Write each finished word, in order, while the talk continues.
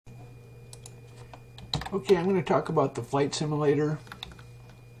Okay, I'm going to talk about the flight simulator.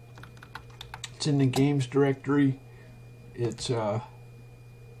 It's in the games directory. It's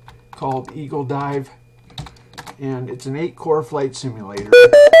called Eagle Dive, and it's an 8-core flight simulator.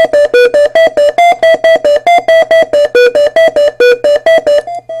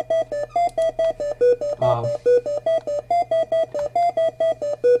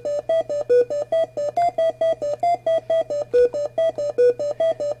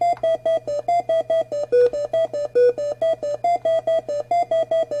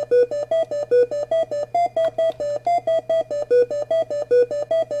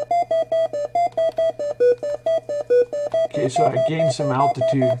 Okay, so I gained some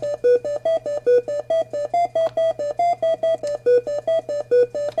altitude.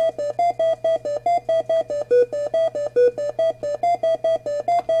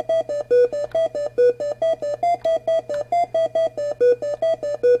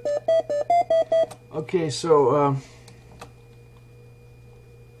 Okay, so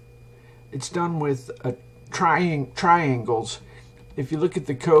it's done with triangles. If you look at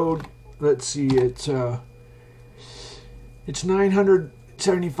the code, let's see, it's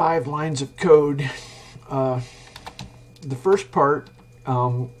 975 lines of code. The first part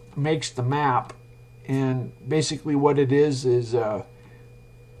makes the map, and basically what it is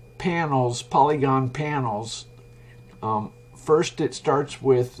panels, polygon panels. First, it starts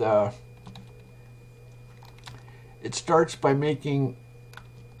with it starts by making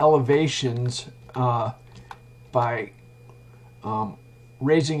elevations by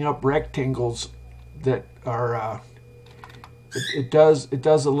raising up rectangles that are it does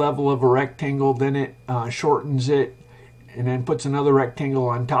a level of a rectangle, then it shortens it, and then puts another rectangle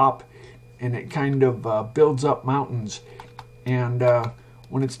on top, and it kind of builds up mountains. And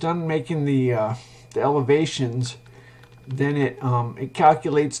when it's done making the elevations, then it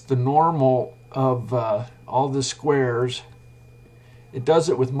calculates the normal of all the squares. It does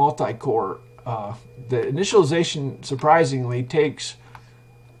it with multi-core. The initialization surprisingly takes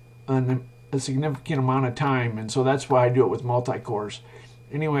a significant amount of time, and so that's why I do it with multi-cores.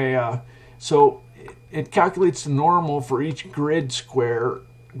 Anyway, so it calculates the normal for each grid square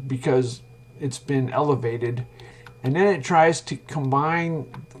because it's been elevated, and then it tries to combine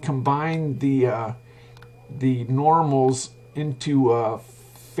the normals into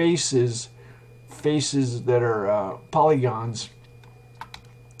faces that are polygons,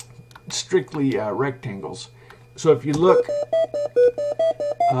 strictly rectangles. So if you look,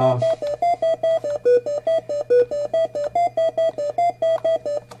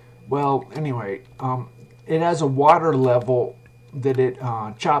 well, anyway, it has a water level that it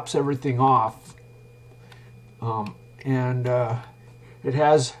chops everything off, and it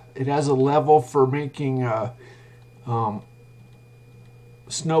has a level for making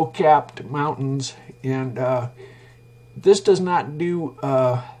snow-capped mountains, and this does not do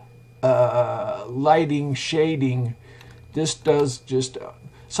lighting, shading. This does just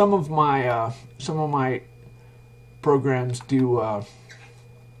some of my programs do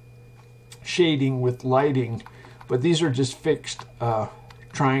shading with lighting, but these are just fixed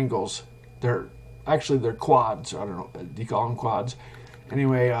triangles. They're quads. I don't know, do you call them quads?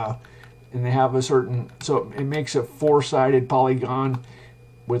 Anyway, and they have a certain, so it makes a 4-sided polygon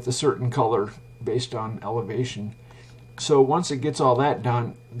with a certain color based on elevation. So once it gets all that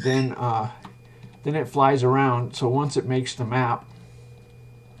done, then it flies around. So once it makes the map,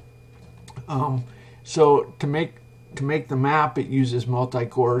 so to make the map, it uses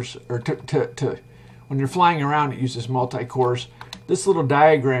multi-cores, or to when you're flying around, it uses multi-cores. This little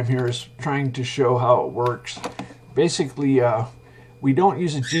diagram here is trying to show how it works. Basically, we don't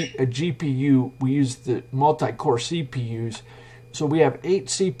use a GPU, we use the multi-core CPUs. So we have 8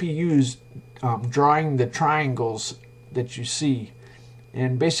 CPUs drawing the triangles that you see.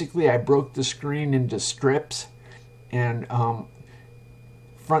 And basically I broke the screen into strips, and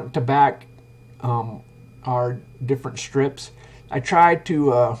front to back are different strips. I try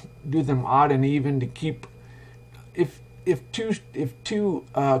to do them odd and even to keep, if two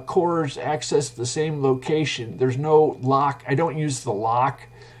cores access the same location, there's no lock. I don't use the lock,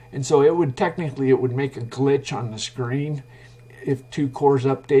 and so it would make a glitch on the screen if 2 cores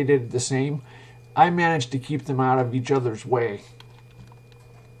updated the same. I managed to keep them out of each other's way.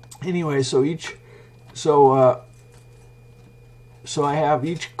 Anyway, so I have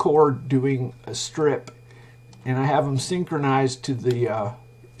each core doing a strip, and I have them synchronized to the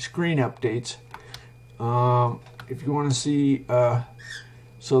screen updates. If you want to see,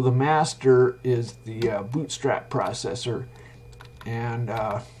 so the master is the bootstrap processor, and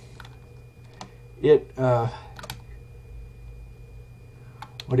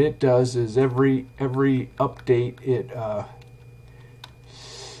what it does is every update it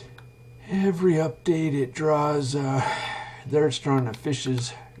draws. There it's drawing the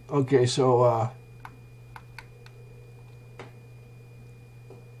fishes. Okay, so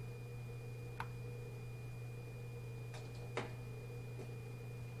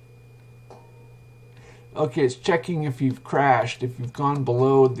okay, it's checking if you've crashed, if you've gone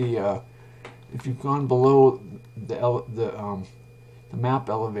below the map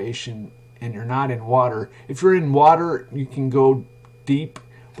elevation and you're not in water. If you're in water, you can go deep,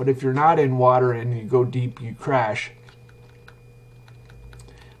 but if you're not in water and you go deep, you crash.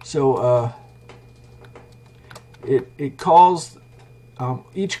 So it calls,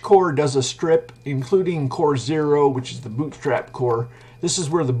 each core does a strip, including core 0, which is the bootstrap core. This is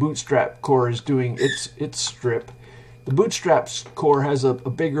where the bootstrap core is doing its strip. The bootstrap core has a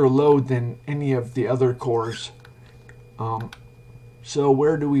bigger load than any of the other cores. So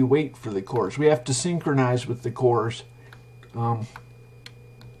where do we wait for the cores? We have to synchronize with the cores.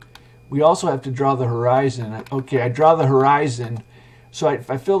 We also have to draw the horizon. Okay, I draw the horizon. So if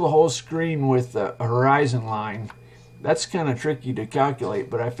I fill the whole screen with a horizon line, that's kind of tricky to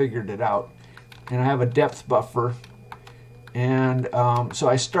calculate, but I figured it out. And I have a depth buffer. And so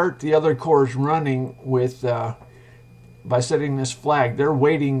I start the other cores running with by setting this flag. They're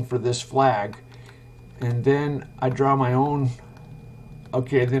waiting for this flag. And then I draw my own.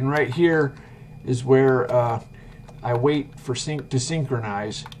 Okay, then right here is where I wait for to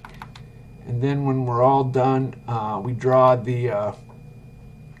synchronize. And then when we're all done, we draw the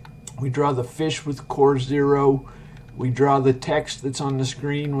fish with core 0. We draw the text that's on the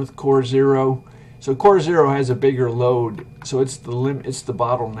screen with core 0. So core 0 has a bigger load, so it's the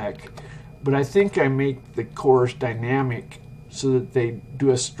bottleneck. But I think I make the cores dynamic so that they do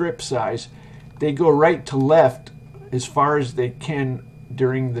a strip size. They go right to left as far as they can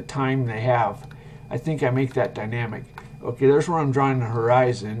during the time they have. I think I make that dynamic. Okay, there's where I'm drawing the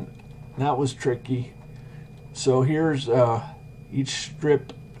horizon. That was tricky. So here's each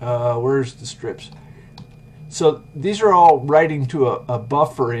strip. Where's the strips? So these are all writing to a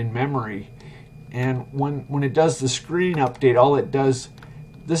buffer in memory. And when it does the screen update, all it does,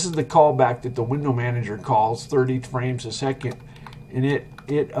 this is the callback that the window manager calls, 30 frames a second, and it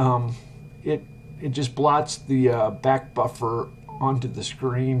just blots the back buffer onto the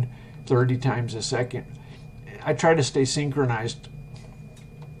screen 30 times a second. I try to stay synchronized.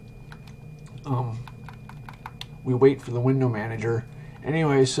 We wait for the window manager.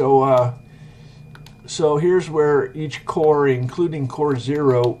 Anyway, so here's where each core, including core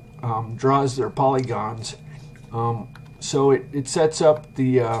 0, draws their polygons. So it sets up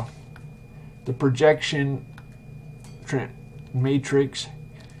the projection matrix.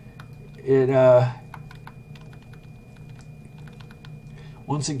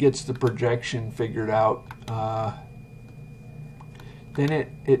 Once it gets the projection figured out, then it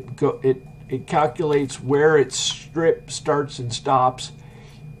calculates where its strip starts and stops,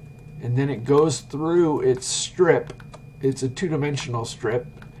 and then it goes through its strip. It's a two-dimensional strip,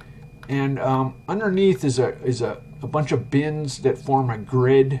 and underneath is a bunch of bins that form a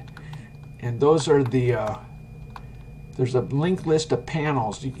grid, and those are there's a linked list of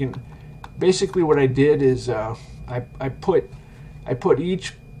panels. You can basically, what I did is I put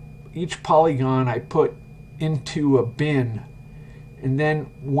each polygon I put into a bin, and then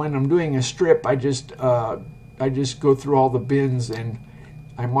when I'm doing a strip, I just go through all the bins and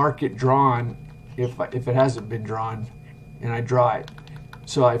I mark it drawn if it hasn't been drawn, and I draw it.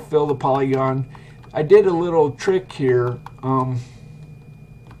 So I fill the polygon. I did a little trick here.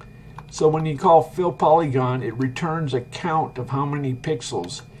 So when you call fill polygon, it returns a count of how many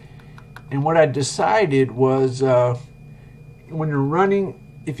pixels. And what I decided was when you're running,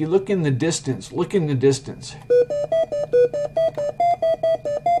 if you look in the distance, look in the distance.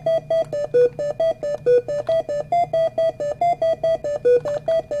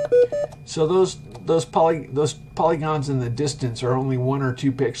 So those polygons in the distance are only 1 or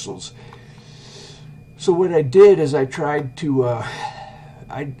 2 pixels. So what I did is I tried to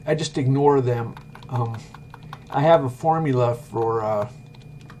I just ignore them. I have a formula for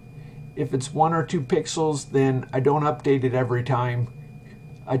if it's 1 or 2 pixels, then I don't update it every time.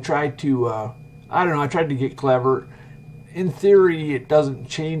 I try to I don't know, I tried to get clever. In theory, it doesn't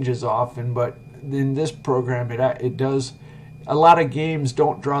change as often, but in this program it does. A lot of games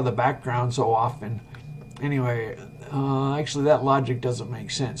don't draw the background so often. Anyway, actually that logic doesn't make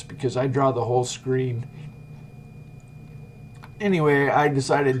sense because I draw the whole screen. Anyway, I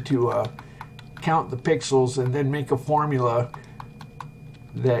decided to count the pixels and then make a formula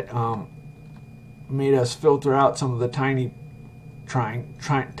that made us filter out some of the tiny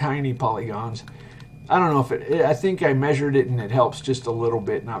tiny polygons. I don't know if I think I measured it and it helps just a little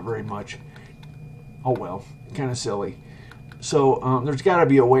bit, not very much. Oh well, kind of silly. So there's got to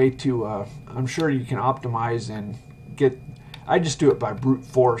be a way to, I'm sure you can optimize and get, I just do it by brute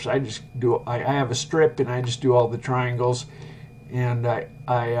force. I have a strip and I just do all the triangles, and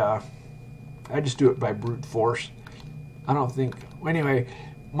I just do it by brute force. I don't think, anyway,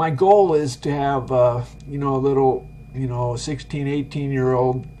 my goal is to have, you know, little, you know, 16,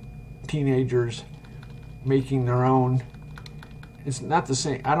 18-year-old teenagers making their own. It's not the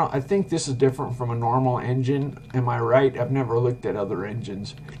same. I think this is different from a normal engine. Am I right? I've never looked at other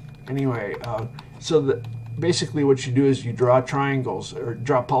engines. Anyway, so basically what you do is you draw triangles or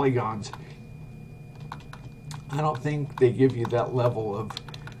draw polygons. I don't think they give you that level of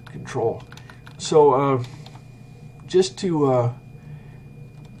control. So just to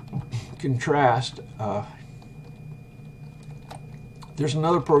contrast, there's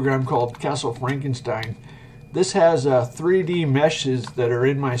another program called Castle Frankenstein. This has 3D meshes that are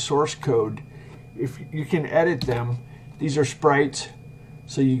in my source code. If you can edit them, these are sprites.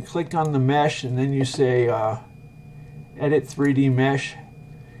 So you click on the mesh and then you say edit 3D mesh,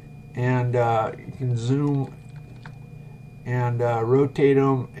 and you can zoom and rotate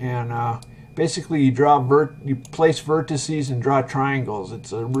them, and basically you place vertices and draw triangles.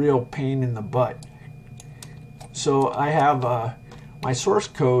 It's a real pain in the butt. So I have my source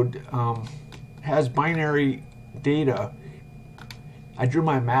code has binary data. I drew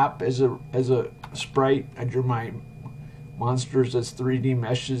my map as a sprite. I drew my monsters as 3D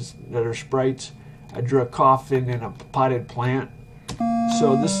meshes that are sprites. I drew a coffin and a potted plant.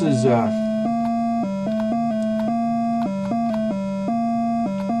 So this is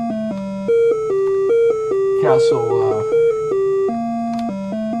Castle.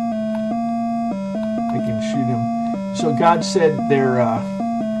 I can shoot him. So God said they're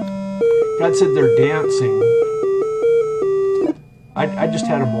dancing. I just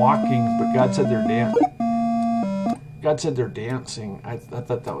had them walking, but God said they're dancing. God said they're dancing. I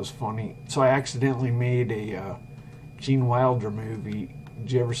thought that was funny. So I accidentally made a Gene Wilder movie.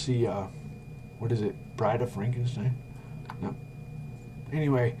 Did you ever see, what is it, Bride of Frankenstein? No.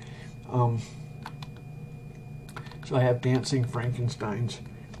 Anyway, so I have dancing Frankensteins.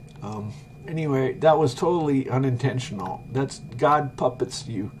 Anyway, that was totally unintentional. That's God puppets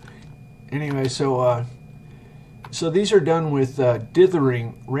you. Anyway, so these are done with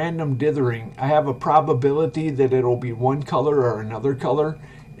dithering, random dithering. I have a probability that it'll be one color or another color,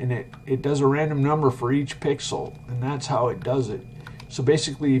 and it does a random number for each pixel, and that's how it does it. So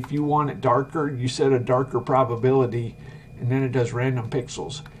basically, if you want it darker, you set a darker probability, and then it does random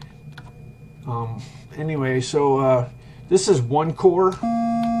pixels. Anyway, so this is one core.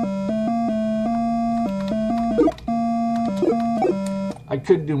 I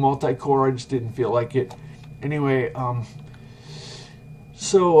could do multi-core, I just didn't feel like it. Anyway,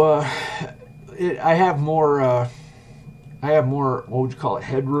 so I have more, what would you call it,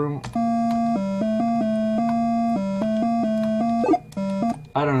 headroom?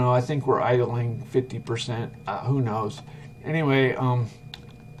 I don't know, I think we're idling 50%, who knows. Anyway,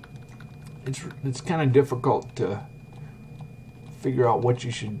 it's kind of difficult to figure out what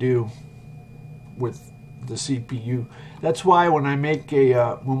you should do with the CPU. That's why when I make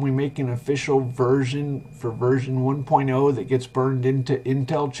when we make an official version for version 1.0 that gets burned into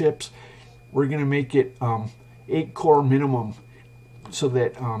Intel chips, we're going to make it 8-core minimum, so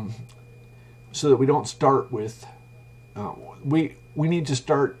that we don't start with we need to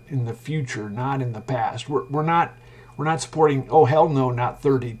start in the future, not in the past. We're not supporting, oh hell no, not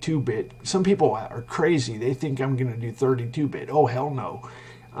 32-bit. Some people are crazy. They think I'm going to do 32-bit. Oh hell no.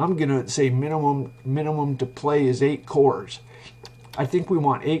 I'm going to say minimum to play is 8 cores. I think we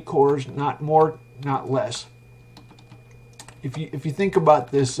want 8 cores, not more, not less. If you think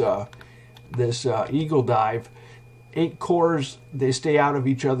about this Eagle Dive, 8 cores, they stay out of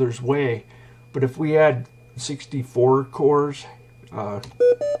each other's way. But if we had 64 cores, I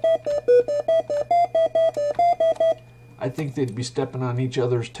think they'd be stepping on each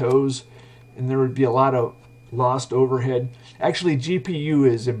other's toes, and there would be a lot of lost overhead. Actually, GPU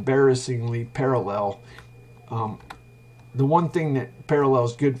is embarrassingly parallel. The one thing that parallel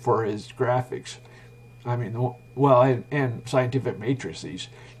is good for is graphics. I mean, well, and scientific matrices.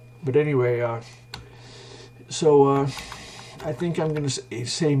 But anyway, so I think I'm going to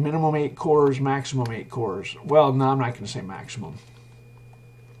say minimum 8 cores, maximum 8 cores. Well, no, I'm not going to say maximum.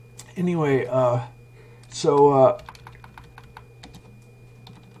 Anyway, so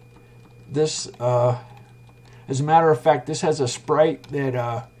this, as a matter of fact, this has a sprite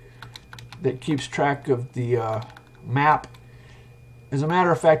that keeps track of the map, as a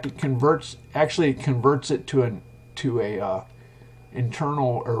matter of fact, it converts it to a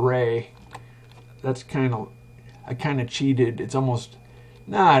internal array. That's I kind of cheated. It's almost,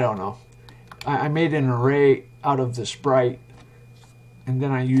 I don't know. I made an array out of the sprite, and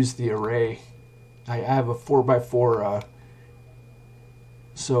then I used the array. I have a 4x4,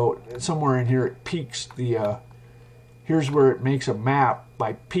 so somewhere in here it peaks the, here's where it makes a map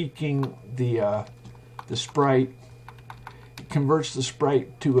by peaking the sprite. It converts the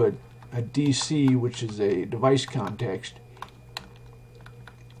sprite to a DC, which is a device context,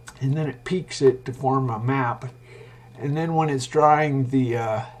 and then it peaks it to form a map. And then when it's drawing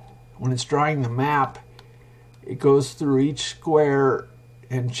the map, it goes through each square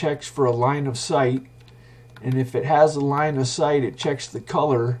and checks for a line of sight. And if it has a line of sight, it checks the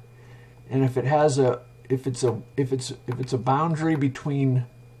color. And if it's a boundary between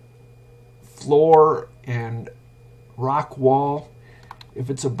floor and rock wall, if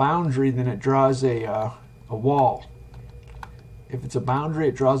it's a boundary, then it draws a wall. If it's a boundary,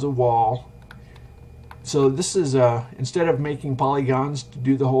 it draws a wall. So this is, instead of making polygons to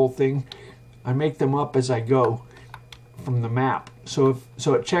do the whole thing, I make them up as I go from the map. So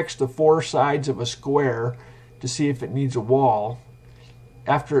it checks the 4 sides of a square to see if it needs a wall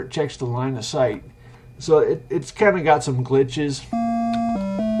after it checks the line of sight. So it's kind of got some glitches.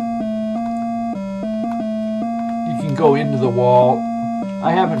 You can go into the wall.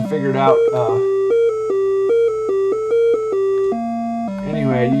 I haven't figured out,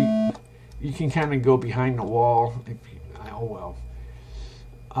 anyway, you can kind of go behind the wall. Oh well.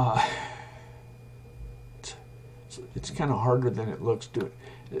 It's kind of harder than it looks.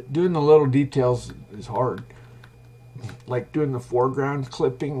 Doing the little details is hard. Like doing the foreground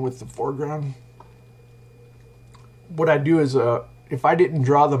clipping with the foreground. What I do is, if I didn't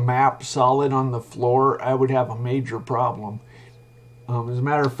draw the map solid on the floor, I would have a major problem. As a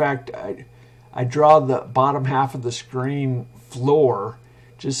matter of fact, I draw the bottom half of the screen floor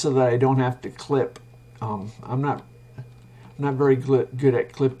just so that I don't have to clip. I'm not very good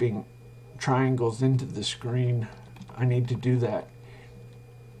at clipping triangles into the screen. I need to do that.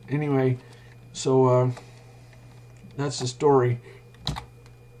 Anyway, so that's the story.